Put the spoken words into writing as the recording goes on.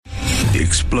The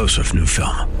explosive new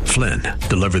film, Flynn,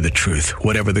 deliver the truth,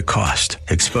 whatever the cost,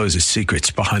 exposes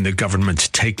secrets behind the government's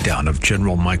takedown of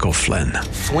General Michael Flynn.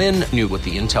 Flynn knew what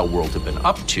the intel world had been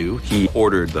up to. He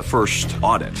ordered the first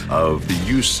audit of the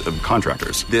use of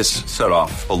contractors. This set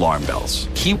off alarm bells.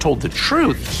 He told the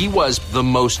truth. He was the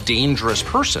most dangerous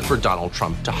person for Donald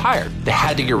Trump to hire. They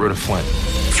had to get rid of Flynn.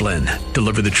 Flynn,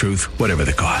 deliver the truth, whatever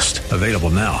the cost. Available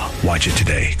now. Watch it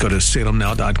today. Go to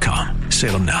salemnow.com.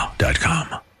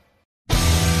 salemnow.com.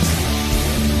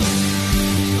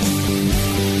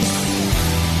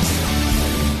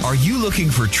 Are you looking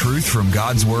for truth from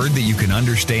God's Word that you can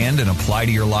understand and apply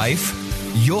to your life?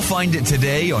 You'll find it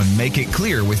today on Make It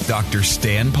Clear with Dr.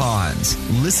 Stan Pons.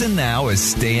 Listen now as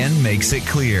Stan makes it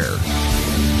clear.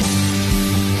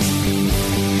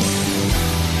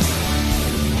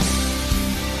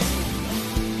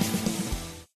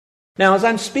 Now, as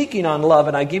I'm speaking on love,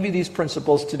 and I give you these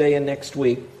principles today and next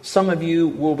week, some of you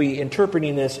will be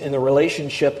interpreting this in the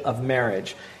relationship of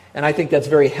marriage. And I think that's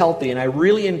very healthy, and I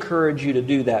really encourage you to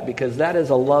do that because that is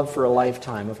a love for a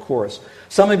lifetime, of course.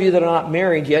 Some of you that are not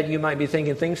married yet, you might be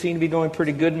thinking, things seem to be going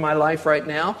pretty good in my life right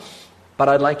now. But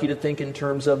I'd like you to think in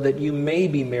terms of that you may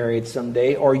be married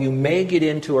someday, or you may get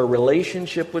into a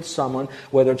relationship with someone,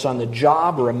 whether it's on the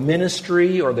job or a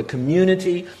ministry or the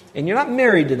community, and you're not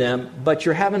married to them, but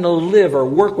you're having to live or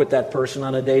work with that person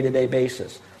on a day-to-day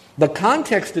basis. The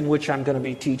context in which I'm going to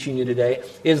be teaching you today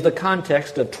is the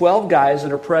context of 12 guys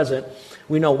that are present.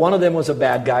 We know one of them was a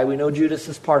bad guy. We know Judas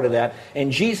is part of that.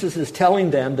 And Jesus is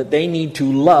telling them that they need to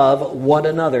love one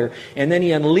another. And then he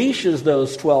unleashes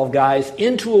those 12 guys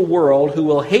into a world who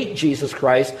will hate Jesus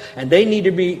Christ. And they need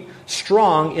to be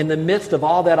strong in the midst of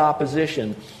all that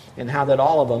opposition. And how that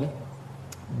all of them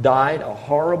died a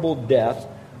horrible death,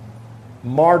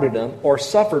 martyrdom, or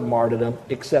suffered martyrdom,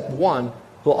 except one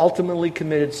who ultimately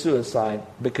committed suicide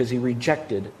because he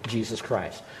rejected Jesus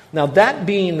Christ. Now, that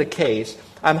being the case,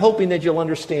 I'm hoping that you'll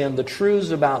understand the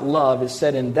truths about love is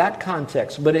said in that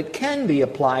context, but it can be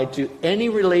applied to any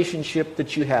relationship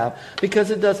that you have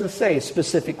because it doesn't say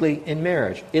specifically in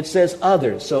marriage. It says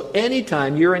others. So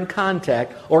anytime you're in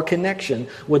contact or connection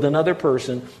with another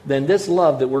person, then this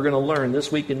love that we're going to learn this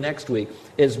week and next week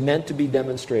is meant to be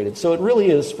demonstrated. So it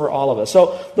really is for all of us.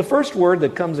 So the first word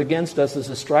that comes against us as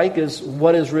a strike is,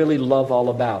 what is really love all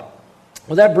about?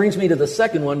 Well, that brings me to the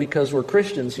second one because we're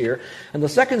Christians here. And the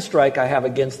second strike I have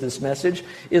against this message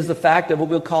is the fact of what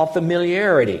we'll call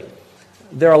familiarity.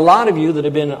 There are a lot of you that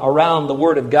have been around the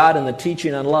Word of God and the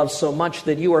teaching on love so much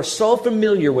that you are so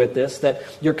familiar with this that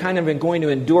you're kind of going to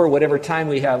endure whatever time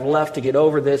we have left to get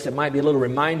over this. It might be a little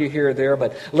reminder here or there,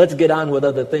 but let's get on with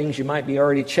other things. You might be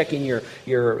already checking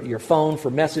your phone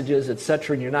for messages,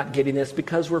 etc., and you're not getting this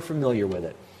because we're familiar with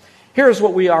it. Here's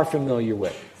what we are familiar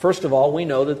with. First of all, we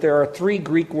know that there are 3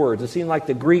 Greek words. It seems like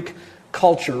the Greek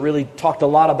culture really talked a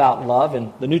lot about love,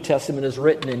 and the New Testament is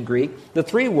written in Greek. The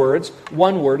 3 words,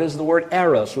 one word is the word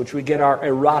eros, which we get our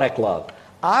erotic love.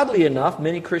 Oddly enough,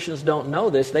 many Christians don't know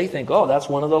this. They think, oh, that's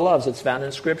one of the loves that's found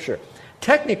in Scripture.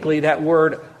 Technically, that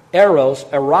word eros,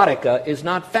 erotica, is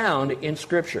not found in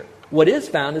Scripture. What is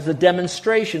found is a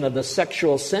demonstration of the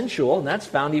sexual sensual, and that's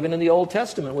found even in the Old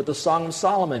Testament with the Song of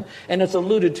Solomon, and it's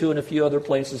alluded to in a few other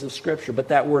places of Scripture, but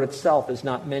that word itself is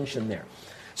not mentioned there.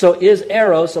 So is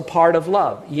eros a part of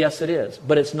love? Yes, it is,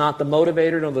 but it's not the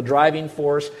motivator nor the driving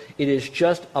force. It is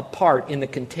just a part in the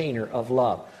container of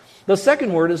love. The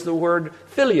second word is the word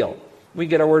filial. We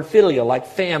get our word filial, like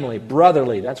family,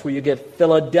 brotherly. That's where you get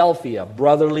Philadelphia,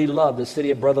 brotherly love, the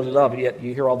city of brotherly love. And yet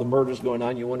you hear all the murders going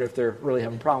on. You wonder if they're really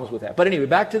having problems with that. But anyway,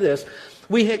 back to this.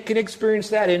 We can experience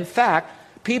that. In fact,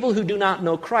 people who do not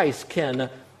know Christ can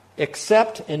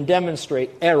accept and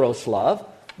demonstrate eros love.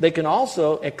 They can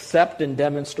also accept and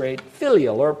demonstrate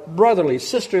filial or brotherly,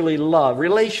 sisterly love,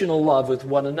 relational love with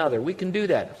one another. We can do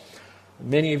that.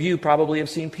 Many of you probably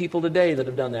have seen people today that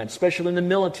have done that, especially in the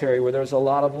military where there's a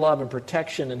lot of love and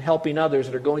protection and helping others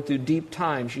that are going through deep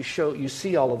times. You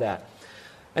see all of that.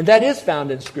 And that is found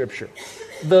in Scripture.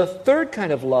 The third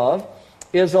kind of love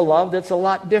is a love that's a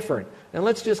lot different. And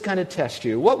let's just kind of test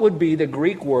you. What would be the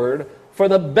Greek word for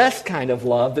the best kind of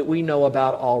love that we know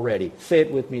about already? Say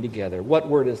it with me together. What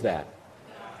word is that?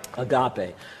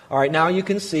 Agape. All right, now you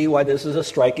can see why this is a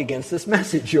strike against this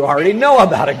message. You already know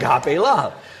about agape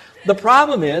love. The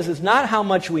problem is not how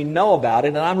much we know about it,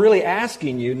 and I'm really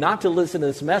asking you not to listen to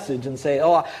this message and say,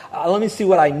 let me see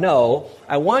what I know.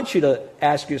 I want you to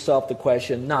ask yourself the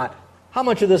question, not, how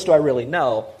much of this do I really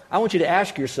know? I want you to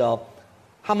ask yourself,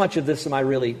 how much of this am I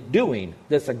really doing,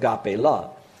 this agape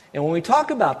love? And when we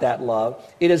talk about that love,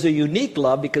 it is a unique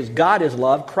love because God is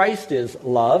love, Christ is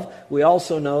love. We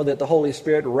also know that the Holy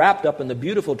Spirit, wrapped up in the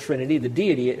beautiful Trinity, the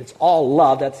deity, it's all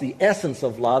love. That's the essence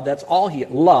of love. That's all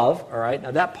love, all right?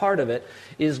 Now that part of it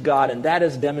is God, and that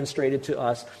is demonstrated to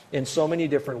us in so many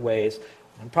different ways.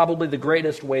 And probably the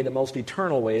greatest way, the most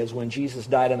eternal way, is when Jesus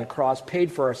died on the cross,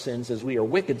 paid for our sins. As we are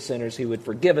wicked sinners, He would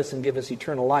forgive us and give us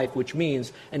eternal life, which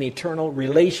means an eternal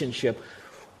relationship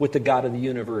with the God of the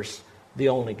universe, the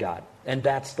only God. And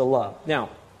that's the love.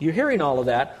 Now, you're hearing all of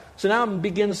that, so now it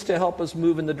begins to help us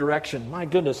move in the direction. My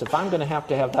goodness, if I'm going to have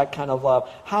that kind of love,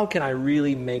 how can I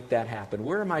really make that happen?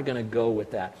 Where am I going to go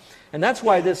with that? And that's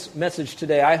why this message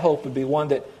today, I hope, would be one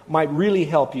that might really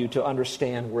help you to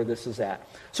understand where this is at.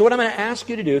 So what I'm going to ask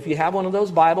you to do, if you have one of those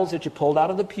Bibles that you pulled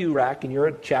out of the pew rack and you're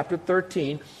at chapter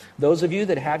 13, those of you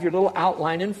that have your little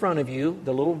outline in front of you,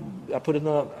 I put in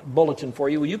the bulletin for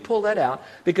you, will you pull that out?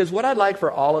 Because what I'd like for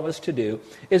all of us to do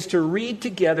is to read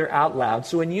together out loud.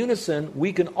 So in unison,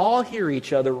 we can all hear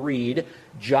each other read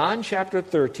John chapter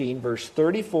 13, verse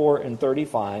 34 and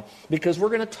 35, because we're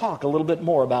going to talk a little bit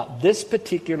more about this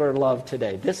particular love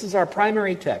today. This is our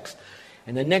primary text.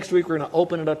 And then next week we're going to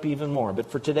open it up even more. But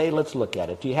for today, let's look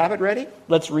at it. Do you have it ready?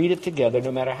 Let's read it together,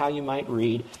 no matter how you might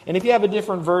read. And if you have a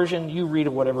different version, you read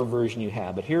whatever version you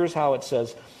have. But here's how it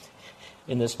says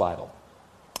in this Bible.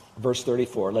 Verse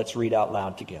 34, let's read out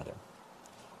loud together.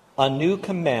 A new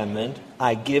commandment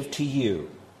I give to you,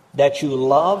 that you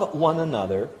love one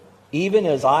another, even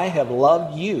as I have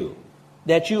loved you,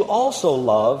 that you also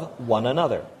love one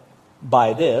another.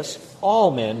 By this, all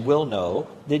men will know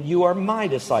that you are my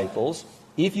disciples,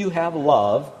 if you have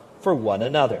love for one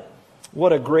another.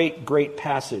 What a great, great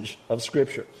passage of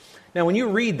Scripture. Now, when you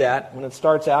read that, when it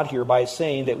starts out here by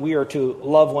saying that we are to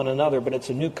love one another, but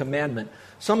it's a new commandment,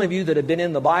 some of you that have been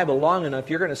in the Bible long enough,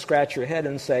 you're going to scratch your head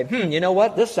and say, you know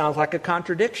what? This sounds like a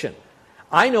contradiction.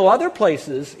 I know other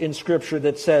places in Scripture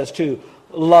that says to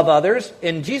love others,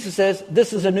 and Jesus says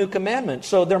this is a new commandment,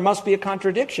 so there must be a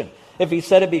contradiction. If He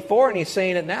said it before and He's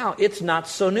saying it now, it's not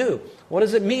so new. What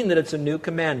does it mean that it's a new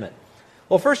commandment?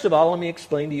 Well, first of all, let me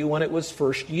explain to you when it was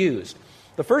first used.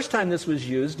 The first time this was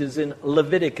used is in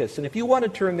Leviticus. And if you want to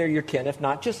turn there, you can. If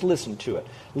not, just listen to it.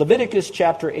 Leviticus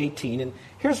chapter 18. And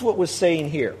here's what was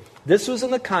saying here. This was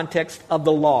in the context of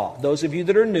the law. Those of you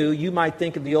that are new, you might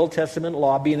think of the Old Testament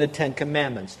law being the Ten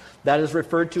Commandments. That is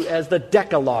referred to as the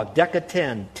Decalogue,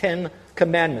 Deca-10, 10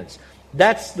 Commandments.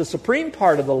 That's the supreme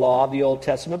part of the law of the Old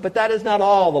Testament, but that is not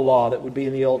all the law that would be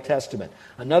in the Old Testament.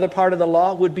 Another part of the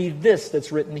law would be this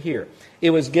that's written here.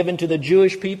 It was given to the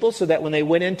Jewish people so that when they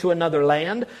went into another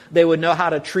land, they would know how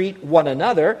to treat one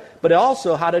another, but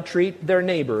also how to treat their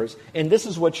neighbors. And this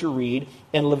is what you read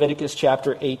in Leviticus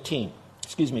chapter 19,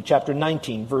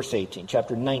 verse 18.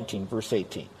 Chapter 19, verse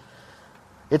 18.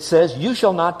 It says, "You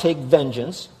shall not take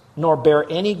vengeance, nor bear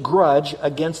any grudge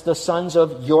against the sons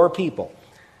of your people."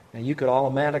 Now, you could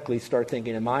automatically start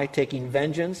thinking, am I taking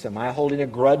vengeance? Am I holding a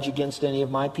grudge against any of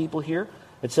my people here?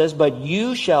 It says, "But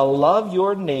you shall love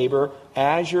your neighbor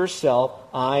as yourself.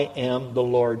 I am the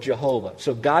Lord Jehovah."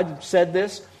 So God said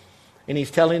this, and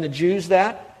He's telling the Jews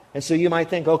that. And so you might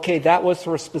think, okay, that was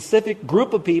for a specific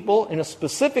group of people in a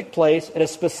specific place at a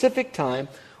specific time.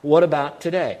 What about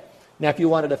today? Now, if you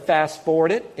wanted to fast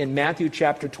forward it, in Matthew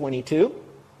chapter 22,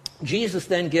 Jesus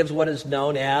then gives what is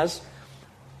known as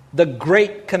the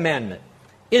Great Commandment.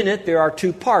 In it, there are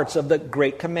two parts of the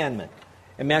Great Commandment.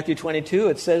 In Matthew 22,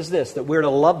 it says this, that we're to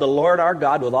love the Lord our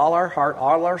God with all our heart,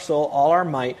 all our soul, all our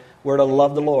might. We're to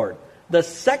love the Lord. The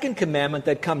second commandment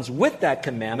that comes with that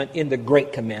commandment in the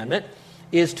Great Commandment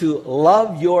is to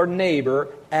love your neighbor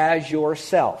as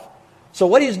yourself. So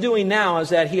what He's doing now is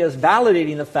that He is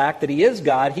validating the fact that He is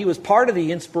God. He was part of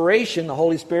the inspiration, the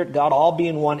Holy Spirit, God, all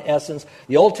being one essence.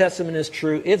 The Old Testament is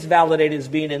true. It's validated as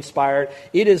being inspired.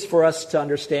 It is for us to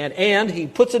understand. And He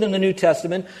puts it in the New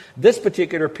Testament, this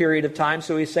particular period of time.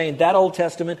 So He's saying that Old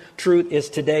Testament truth is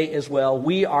today as well.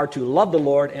 We are to love the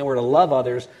Lord and we're to love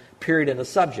others, period, in the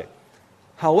subject.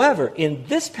 However, in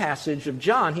this passage of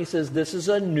John, he says this is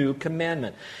a new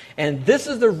commandment. And this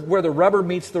is where the rubber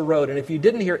meets the road. And if you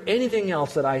didn't hear anything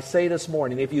else that I say this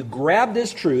morning, if you grab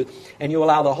this truth and you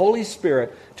allow the Holy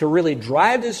Spirit to really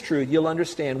drive this truth, you'll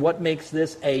understand what makes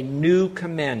this a new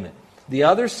commandment. The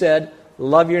other said,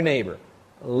 love your neighbor,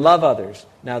 love others.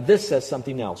 Now this says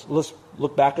something else. Let's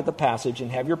look back at the passage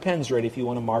and have your pens ready if you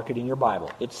want to mark it in your Bible.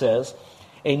 It says,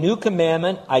 "A new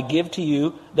commandment I give to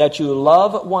you, that you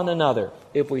love one another."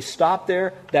 If we stop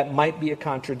there, that might be a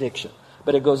contradiction.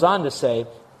 But it goes on to say,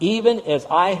 "Even as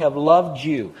I have loved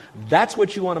you." That's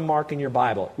what you want to mark in your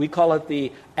Bible. We call it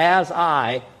the "as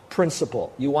I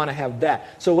principle. You want to have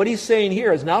that. So what he's saying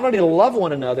here is not only to love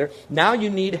one another, now you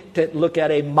need to look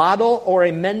at a model or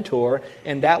a mentor,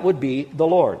 and that would be the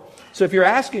Lord. So if you're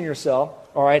asking yourself,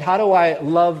 all right, how do I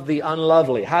love the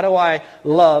unlovely? How do I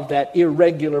love that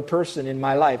irregular person in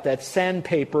my life, that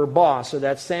sandpaper boss or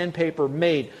that sandpaper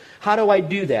maid? How do I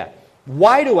do that?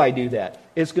 Why do I do that?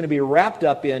 It's going to be wrapped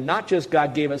up in not just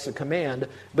God gave us a command,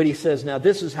 but he says, now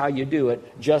this is how you do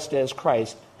it, just as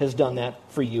Christ has done that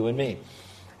for you and me.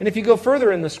 And if you go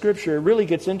further in the Scripture, it really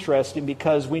gets interesting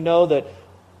because we know that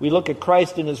we look at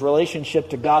Christ in his relationship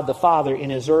to God the Father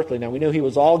in his earthly. Now we know he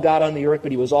was all God on the earth,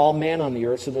 but he was all man on the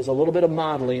earth. So there's a little bit of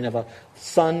modeling of a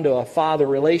son to a father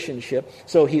relationship.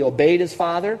 So he obeyed his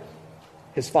father.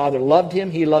 His father loved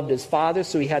him. He loved his father.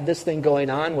 So he had this thing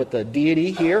going on with the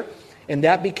deity here. And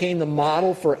that became the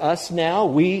model for us now.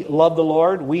 We love the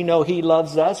Lord. We know he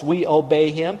loves us. We obey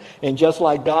him. And just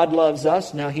like God loves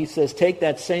us, now he says, take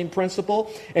that same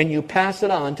principle and you pass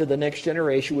it on to the next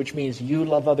generation, which means you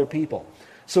love other people.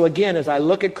 So again, as I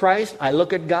look at Christ, I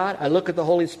look at God, I look at the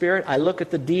Holy Spirit, I look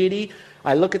at the deity,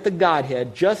 I look at the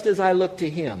Godhead, just as I look to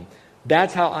him.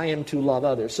 That's how I am to love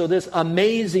others. So this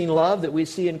amazing love that we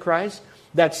see in Christ,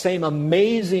 that same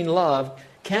amazing love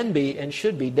can be and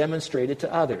should be demonstrated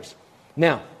to others.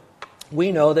 Now,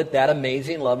 we know that that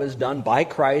amazing love is done by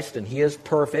Christ, and he is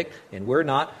perfect, and we're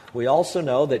not. We also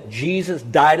know that Jesus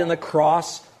died on the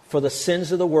cross for the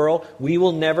sins of the world. We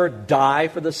will never die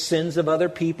for the sins of other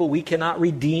people. We cannot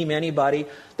redeem anybody.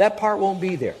 That part won't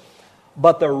be there.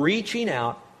 But the reaching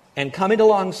out and coming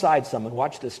alongside someone,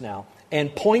 watch this now,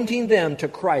 and pointing them to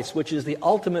Christ, which is the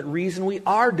ultimate reason we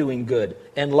are doing good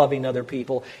and loving other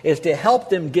people, is to help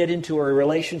them get into a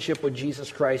relationship with Jesus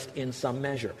Christ in some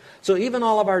measure. So even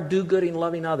all of our do-gooding,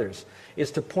 loving others,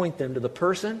 is to point them to the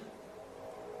person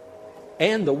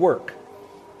and the work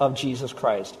of Jesus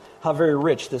Christ. How very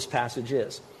rich this passage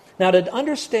is. Now, to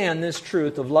understand this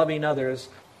truth of loving others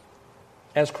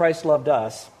as Christ loved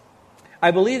us,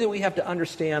 I believe that we have to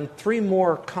understand three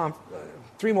more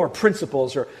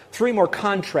principles or three more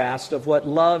contrasts of what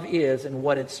love is and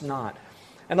what it's not.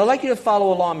 And I'd like you to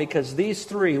follow along because these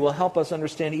three will help us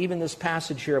understand even this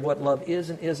passage here of what love is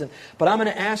and isn't. But I'm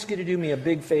going to ask you to do me a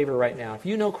big favor right now. If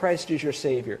you know Christ as your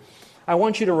Savior, I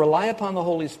want you to rely upon the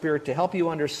Holy Spirit to help you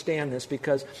understand this,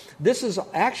 because this is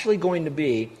actually going to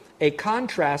be a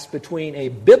contrast between a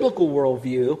biblical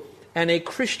worldview and a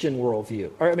Christian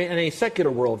worldview, and a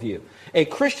secular worldview. A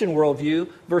Christian worldview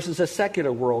versus a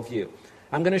secular worldview.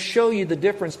 I'm going to show you the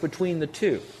difference between the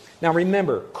two. Now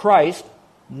remember, Christ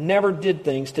never did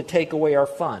things to take away our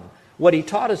fun. What he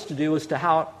taught us to do is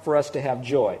for us to have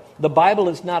joy. The Bible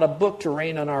is not a book to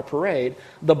rain on our parade.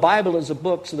 The Bible is a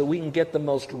book so that we can get the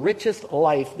most richest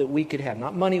life that we could have.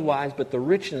 Not money-wise, but the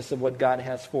richness of what God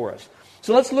has for us.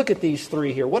 So let's look at these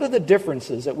three here. What are the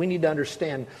differences that we need to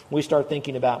understand when we start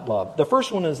thinking about love? The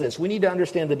first one is this. We need to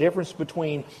understand the difference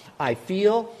between I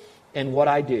feel and what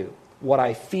I do. What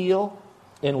I feel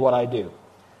and what I do.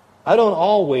 I don't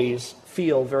always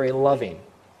feel very loving.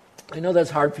 I know that's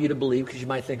hard for you to believe because you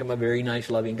might think I'm a very nice,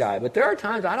 loving guy. But there are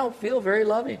times I don't feel very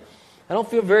loving. I don't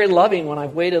feel very loving when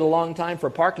I've waited a long time for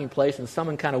a parking place and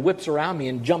someone kind of whips around me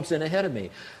and jumps in ahead of me.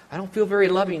 I don't feel very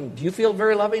loving. Do you feel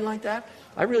very loving like that?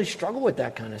 I really struggle with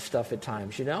that kind of stuff at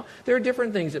times, you know. There are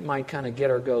different things that might kind of get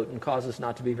our goat and cause us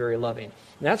not to be very loving. And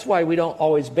that's why we don't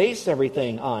always base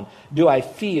everything on, do I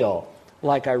feel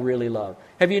like I really love?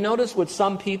 Have you noticed with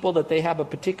some people that they have a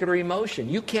particular emotion?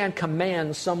 You can't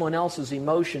command someone else's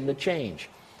emotion to change.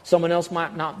 Someone else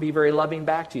might not be very loving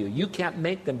back to you. You can't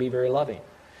make them be very loving.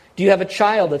 Do you have a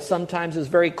child that sometimes is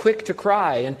very quick to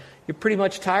cry and you're pretty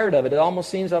much tired of it? It almost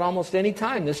seems that almost any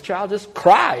time this child just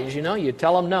cries, you know. You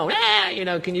tell them no,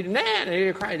 can you,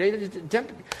 you're crying.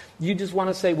 You just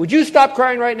want to say, would you stop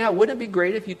crying right now? Wouldn't it be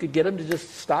great if you could get them to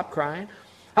just stop crying?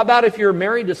 How about if you're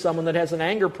married to someone that has an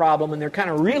anger problem and they're kind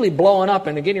of really blowing up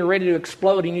and they're getting ready to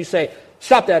explode and you say,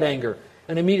 stop that anger.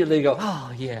 And immediately they go,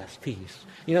 oh, yes, peace.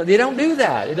 You know, they don't do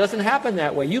that. It doesn't happen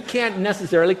that way. You can't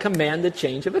necessarily command the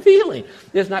change of a feeling.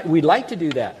 We'd like to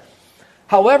do that.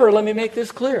 However, let me make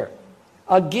this clear.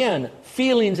 Again,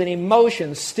 feelings and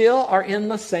emotions still are in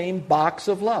the same box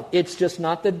of love. It's just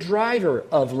not the driver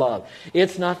of love.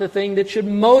 It's not the thing that should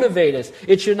motivate us.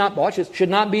 It should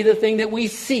not be the thing that we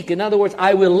seek. In other words,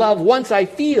 I will love once I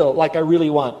feel like I really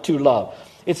want to love.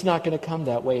 It's not going to come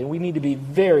that way. And we need to be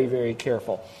very, very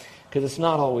careful because it's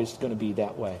not always going to be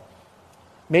that way.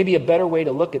 Maybe a better way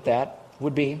to look at that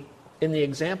would be in the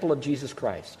example of Jesus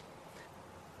Christ.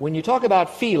 When you talk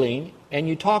about feeling and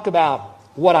you talk about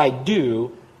what I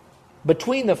do,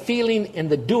 between the feeling and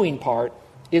the doing part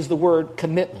is the word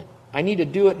commitment. I need to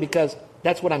do it because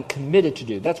that's what I'm committed to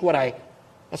do. That's what I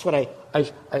That's what I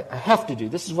have to do.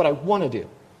 This is what I want to do.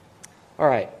 All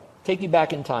right, take you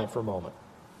back in time for a moment.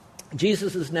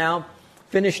 Jesus is now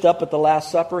finished up at the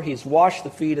Last Supper. He's washed the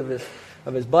feet of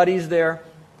his buddies there.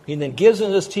 He then gives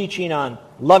them this teaching on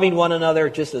loving one another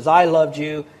just as I loved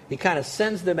you. He kind of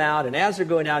sends them out, and as they're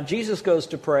going out, Jesus goes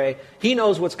to pray. He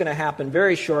knows what's going to happen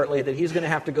very shortly, that he's going to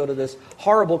have to go to this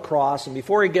horrible cross, and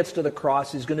before he gets to the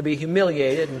cross, he's going to be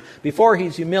humiliated, and before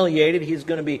he's humiliated, he's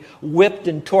going to be whipped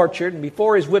and tortured, and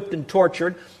before he's whipped and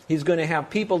tortured, he's going to have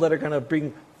people that are going to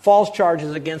bring false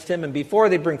charges against him, and before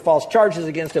they bring false charges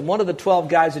against him, one of the 12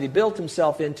 guys that he built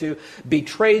himself into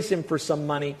betrays him for some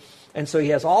money. And so he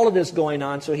has all of this going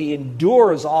on, so he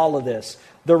endures all of this.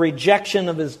 The rejection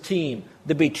of his team,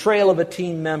 the betrayal of a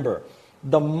team member,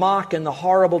 the mock and the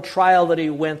horrible trial that he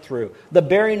went through, the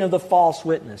bearing of the false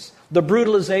witness, the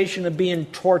brutalization of being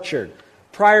tortured.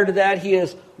 Prior to that, he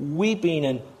is weeping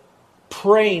and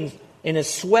praying, and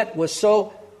his sweat was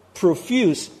so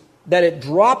profuse that it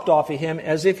dropped off of him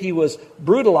as if he was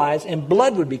brutalized, and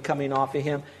blood would be coming off of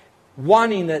him,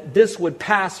 wanting that this would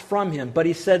pass from him. But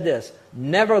he said this,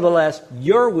 "Nevertheless,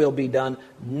 your will be done,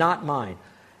 not mine."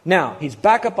 Now, he's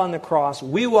back up on the cross.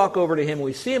 We walk over to him.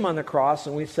 We see him on the cross,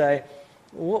 and we say,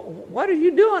 "What are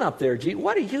you doing up there, Jesus?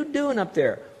 What are you doing up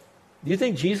there?" Do you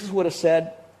think Jesus would have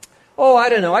said, "Oh, I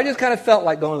don't know. I just kind of felt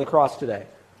like going to the cross today"?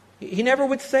 He never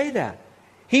would say that.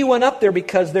 He went up there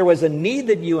because there was a need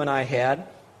that you and I had.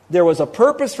 There was a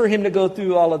purpose for him to go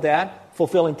through all of that,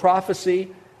 fulfilling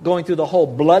prophecy, going through the whole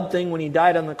blood thing when he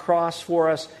died on the cross for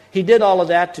us. He did all of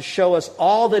that to show us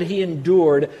all that he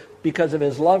endured because of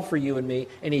his love for you and me,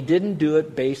 and he didn't do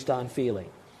it based on feeling.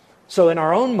 So in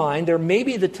our own mind, there may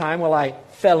be the time when I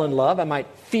fell in love. I might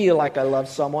feel like I love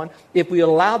someone. If we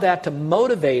allow that to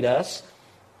motivate us,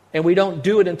 and we don't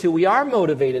do it until we are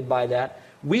motivated by that,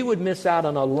 we would miss out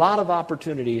on a lot of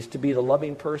opportunities to be the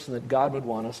loving person that God would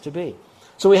want us to be.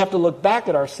 So we have to look back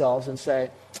at ourselves and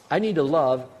say, I need to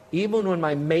love even when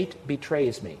my mate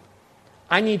betrays me.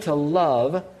 I need to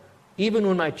love even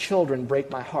when my children break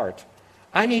my heart.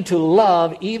 I need to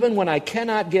love even when I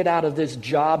cannot get out of this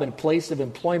job and place of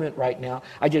employment right now.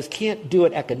 I just can't do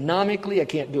it economically. I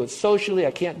can't do it socially.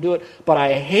 I can't do it. But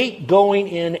I hate going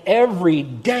in every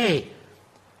day.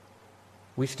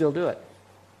 We still do it.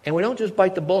 And we don't just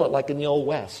bite the bullet like in the Old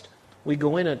West. We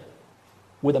go in it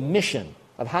with a mission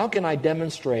of how can I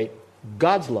demonstrate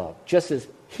God's love just as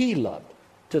He loved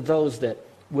to those that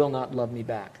will not love me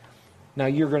back. Now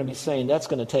you're going to be saying that's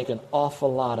going to take an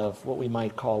awful lot of what we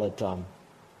might call it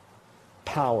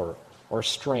power or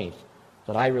strength,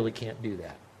 that I really can't do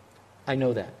that. I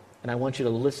know that. And I want you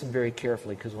to listen very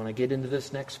carefully, because when I get into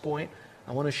this next point,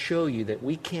 I want to show you that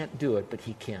we can't do it, but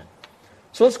He can.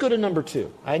 So let's go to number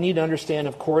 2. I need to understand,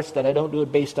 of course, that I don't do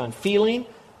it based on feeling.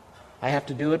 I have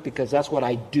to do it because that's what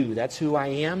I do. That's who I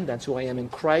am. That's who I am in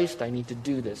Christ. I need to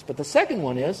do this. But the second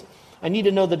one is, I need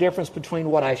to know the difference between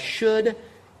what I should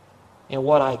and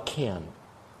what I can.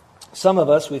 Some of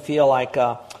us, we feel like,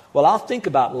 well, I'll think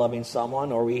about loving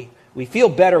someone, or we feel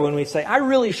better when we say, I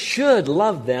really should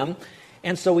love them.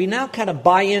 And so we now kind of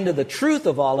buy into the truth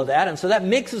of all of that. And so that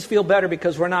makes us feel better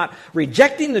because we're not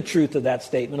rejecting the truth of that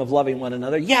statement of loving one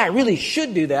another. Yeah, I really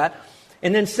should do that.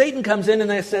 And then Satan comes in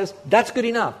and says, that's good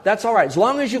enough. That's all right. As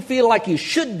long as you feel like you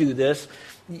should do this,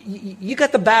 you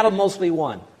got the battle mostly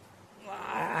won.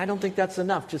 I don't think that's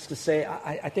enough just to say,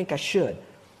 I think I should.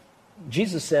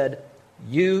 Jesus said,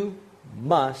 you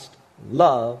must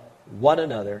love one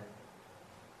another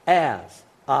as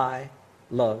I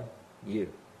love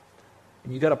you.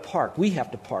 And you got to park. We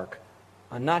have to park.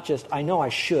 I'm not just, I know I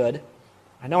should.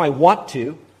 I know I want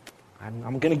to.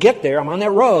 I'm going to get there. I'm on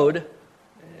that road.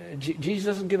 Jesus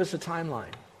doesn't give us a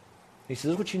timeline. He says,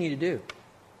 this is what you need to do.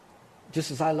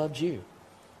 Just as I loved you.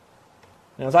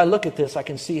 And as I look at this, I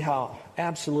can see how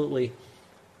absolutely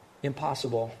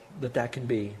impossible that can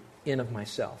be in of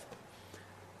myself.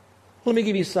 Let me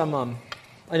give you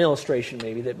an illustration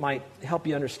maybe that might help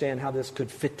you understand how this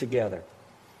could fit together.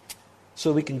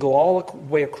 So we can go all the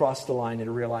way across the line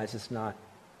and realize it's not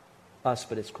us,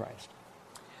 but it's Christ.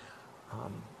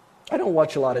 I don't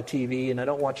watch a lot of TV and I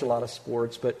don't watch a lot of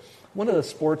sports, but one of the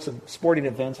sporting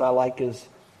events I like is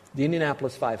the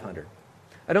Indianapolis 500.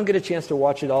 I don't get a chance to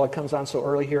watch it all. It comes on so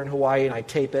early here in Hawaii, and I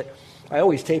tape it. I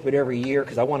always tape it every year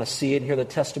because I want to see it and hear the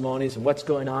testimonies and what's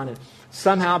going on. And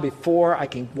somehow before I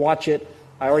can watch it,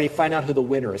 I already find out who the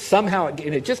winner is. Somehow, and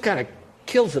it just kind of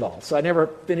kills it all. So I never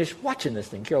finish watching this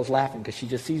thing. Carol's laughing because she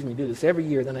just sees me do this every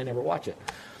year, then I never watch it.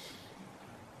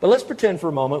 But let's pretend for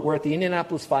a moment we're at the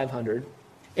Indianapolis 500,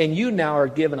 and you now are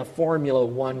given a Formula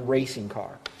One racing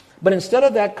car. But instead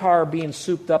of that car being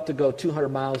souped up to go 200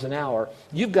 miles an hour,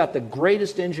 you've got the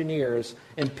greatest engineers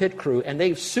and pit crew, and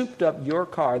they've souped up your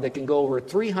car that can go over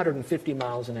 350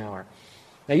 miles an hour.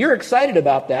 Now, you're excited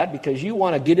about that because you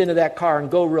want to get into that car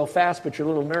and go real fast, but you're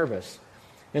a little nervous.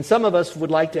 And some of us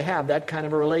would like to have that kind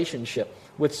of a relationship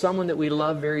with someone that we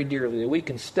love very dearly, that we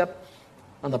can step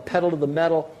on the pedal to the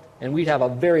metal and we'd have a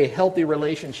very healthy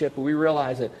relationship, but we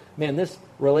realize that, man, this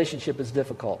relationship is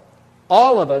difficult.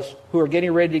 All of us who are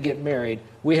getting ready to get married,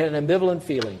 we had an ambivalent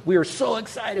feeling. We were so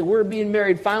excited. We're being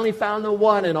married, finally found the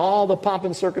one, and all the pomp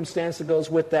and circumstance that goes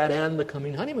with that and the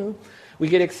coming honeymoon. We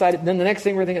get excited. Then the next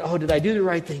thing we're thinking, oh, did I do the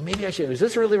right thing? Maybe I should. Is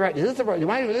this really right? Is this the right?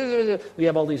 We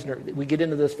have all these nerves. We get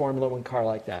into this Formula One car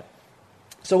like that.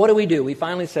 So what do? We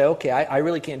finally say, okay, I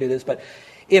really can't do this, but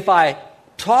if I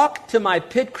talk to my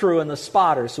pit crew and the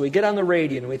spotters, so we get on the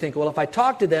radio and we think, well, if I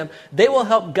talk to them, they will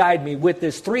help guide me with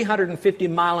this 350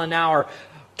 mile an hour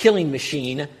killing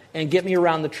machine and get me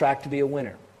around the track to be a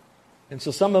winner. And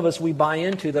so some of us, we buy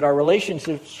into that our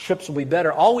relationships will be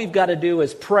better. All we've got to do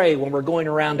is pray when we're going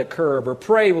around a curve, or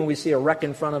pray when we see a wreck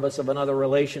in front of us of another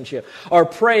relationship, or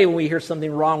pray when we hear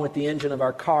something wrong with the engine of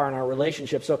our car and our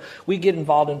relationship. So we get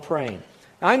involved in praying.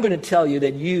 I'm going to tell you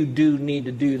that you do need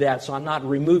to do that, so I'm not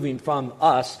removing from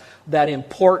us that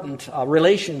important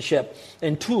relationship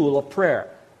and tool of prayer.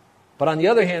 But on the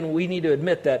other hand, we need to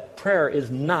admit that prayer is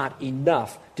not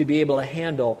enough to be able to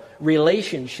handle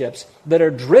relationships that are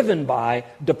driven by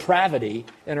depravity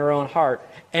in our own heart,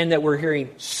 and that we're hearing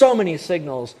so many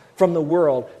signals from the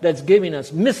world that's giving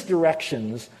us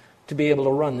misdirections to be able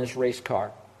to run this race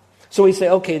car. So we say,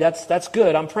 okay, that's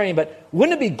good, I'm praying, but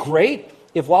wouldn't it be great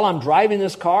if while I'm driving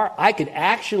this car, I could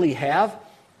actually have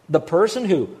the person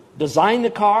who designed the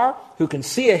car, who can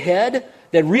see ahead,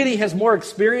 that really has more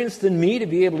experience than me to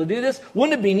be able to do this?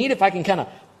 Wouldn't it be neat if I can kind of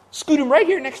scoot him right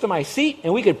here next to my seat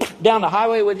and we could down the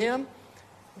highway with him?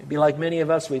 It'd be like many of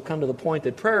us, we've come to the point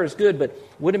that prayer is good, but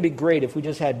wouldn't it be great if we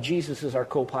just had Jesus as our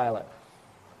co-pilot?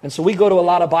 And so we go to a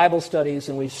lot of Bible studies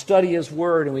and we study His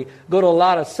Word, and we go to a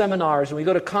lot of seminars, and we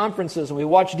go to conferences, and we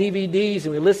watch DVDs,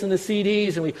 and we listen to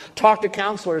CDs, and we talk to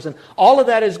counselors, and all of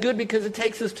that is good because it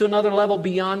takes us to another level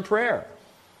beyond prayer.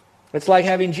 It's like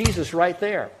having Jesus right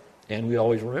there. And we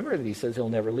always remember that He says He'll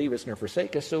never leave us nor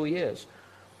forsake us, so He is.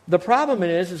 The problem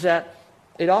is that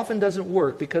it often doesn't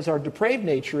work because our depraved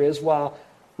nature is, while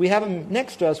we have Him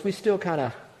next to us, we still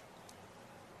want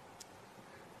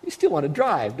to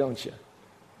drive, don't you?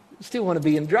 You still want to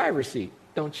be in the driver's seat,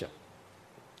 don't you?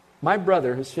 My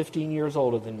brother, who's 15 years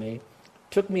older than me,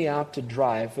 took me out to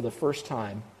drive for the first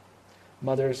time.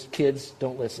 Mothers, kids,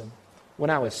 don't listen. When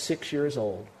I was 6 years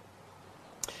old.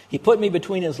 He put me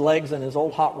between his legs and his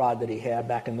old hot rod that he had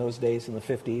back in those days in the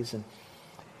 50s.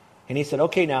 And he said,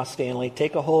 okay, now, Stanley,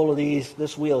 take a hold of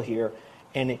this wheel here,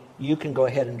 and you can go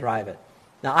ahead and drive it.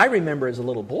 Now, I remember as a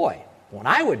little boy, when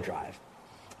I would drive,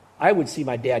 I would see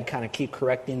my dad kind of keep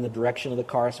correcting the direction of the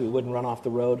car so we wouldn't run off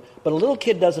the road. But a little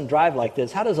kid doesn't drive like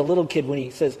this. How does a little kid, when he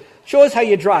says, show us how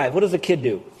you drive, what does a kid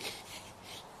do?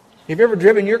 Have you ever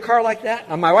driven your car like that?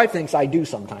 Now, my wife thinks I do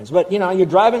sometimes. But, you're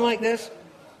driving like this.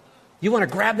 You want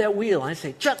to grab that wheel. And I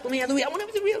say, Chuck, let me have the wheel. I want to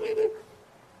have the wheel.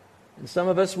 And some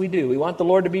of us, we do. We want the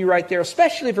Lord to be right there,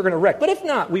 especially if we're going to wreck. But if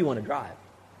not, we want to drive.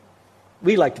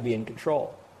 We like to be in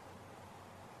control.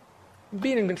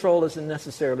 Being in control isn't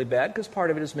necessarily bad because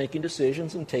part of it is making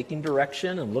decisions and taking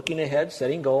direction and looking ahead,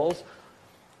 setting goals.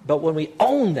 But when we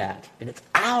own that and it's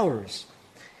ours,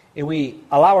 and we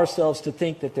allow ourselves to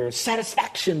think that there's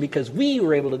satisfaction because we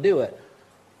were able to do it,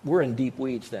 we're in deep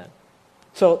weeds then.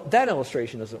 So that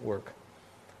illustration doesn't work.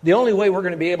 The only way we're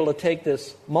going to be able to take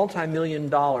this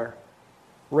multi-million-dollar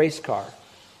race car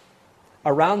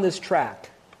around this track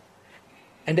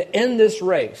and to end this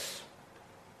race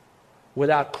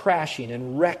without crashing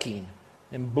and wrecking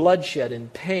and bloodshed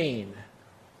and pain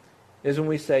is when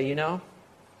we say,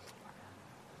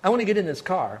 I want to get in this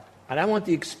car and I want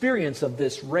the experience of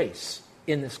this race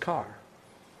in this car.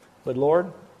 But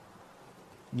Lord,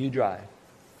 you drive.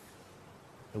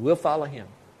 And we'll follow Him.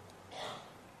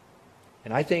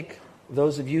 And I think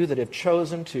those of you that have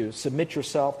chosen to submit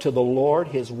yourself to the Lord,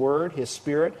 His Word, His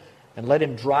Spirit, and let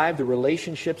Him drive the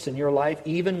relationships in your life,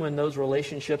 even when those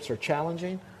relationships are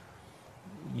challenging,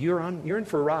 you're in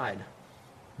for a ride.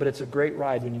 But it's a great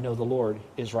ride when you know the Lord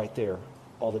is right there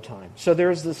all the time. So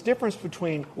there's this difference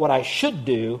between what I should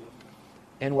do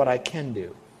and what I can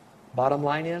do. Bottom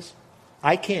line is,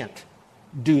 I can't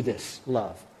do this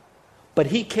love. But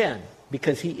He can,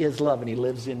 because He is love and He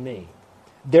lives in me.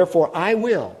 Therefore, I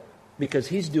will, because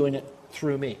He's doing it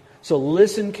through me. So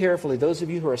listen carefully. Those of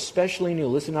you who are especially new,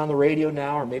 listen on the radio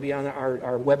now or maybe on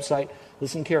our website,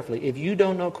 listen carefully. If you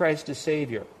don't know Christ as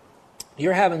Savior,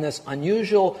 You're having this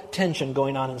unusual tension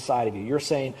going on inside of you. You're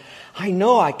saying, I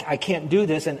know I can't do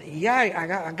this, and yeah,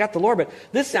 I got the Lord, but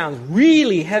this sounds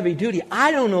really heavy duty.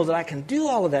 I don't know that I can do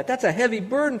all of that. That's a heavy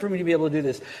burden for me to be able to do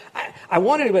this. I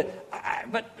wanted to,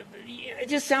 but it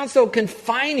just sounds so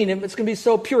confining, and it's going to be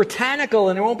so puritanical,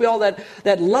 and there won't be all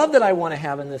that love that I want to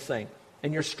have in this thing.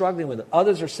 And you're struggling with it.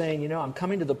 Others are saying, I'm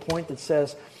coming to the point that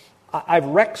says, I've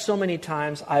wrecked so many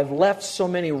times. I've left so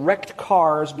many wrecked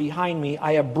cars behind me.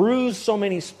 I have bruised so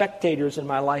many spectators in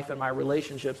my life and my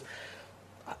relationships.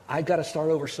 I've got to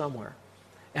start over somewhere.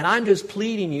 And I'm just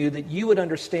pleading you that you would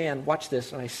understand, watch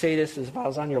this, and I say this as if I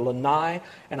was on your lanai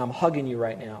and I'm hugging you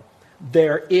right now.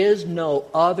 There is no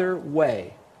other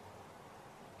way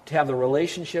to have the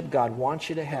relationship God wants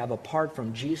you to have apart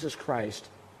from Jesus Christ.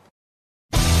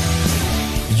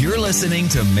 You're listening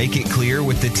to Make It Clear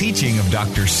with the teaching of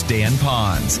Dr. Stan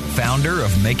Ponz, founder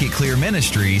of Make It Clear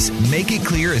Ministries. Make It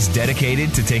Clear is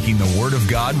dedicated to taking the Word of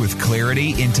God with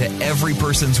clarity into every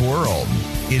person's world.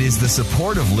 It is the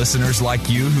support of listeners like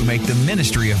you who make the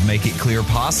ministry of Make It Clear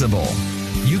possible.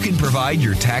 You can provide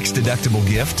your tax-deductible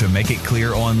gift to Make It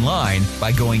Clear online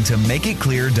by going to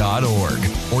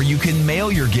makeitclear.org, or you can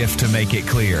mail your gift to Make It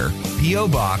Clear, P.O.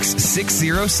 Box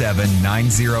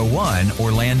 607901,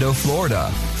 Orlando, Florida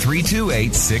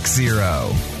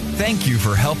 32860. Thank you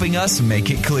for helping us make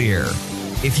it clear.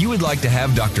 If you would like to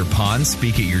have Dr. Ponz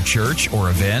speak at your church or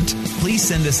event, please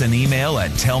send us an email at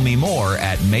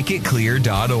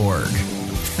tellmemore@makeitclear.org.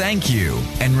 Thank you,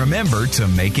 and remember to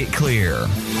make it clear.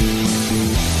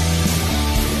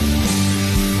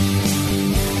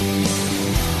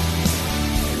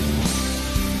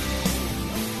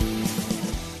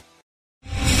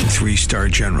 Three-star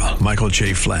General Michael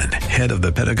J. Flynn, head of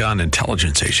the Pentagon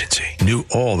Intelligence Agency, knew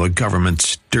all the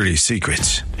government's dirty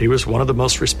secrets. He was one of the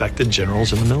most respected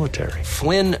generals in the military.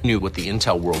 Flynn knew what the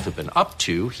intel world had been up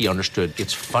to. He understood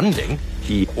its funding.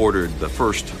 He ordered the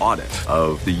first audit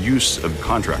of the use of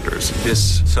contractors.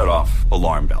 This set off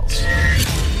alarm bells.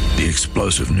 The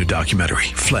explosive new documentary,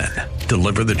 Flynn,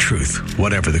 Deliver the Truth,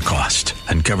 Whatever the Cost,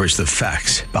 uncovers the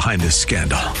facts behind this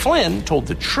scandal. Flynn told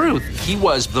the truth. He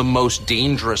was the most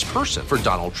dangerous person for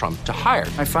Donald Trump to hire.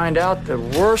 I find out the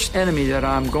worst enemy that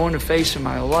I'm going to face in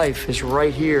my life is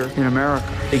right here in America.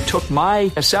 They took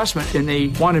my assessment and they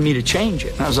wanted me to change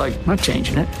it. And I was like, I'm not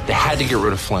changing it. They had to get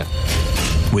rid of Flynn.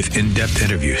 With in-depth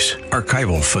interviews,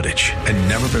 archival footage, and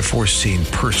never-before-seen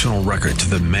personal records of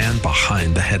the man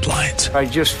behind the headlines. I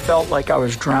just felt like I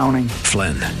was drowning.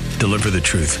 Flynn, Deliver the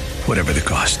Truth, Whatever the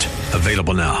Cost.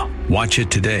 Available now. Watch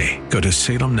it today. Go to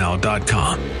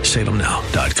salemnow.com.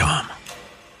 salemnow.com.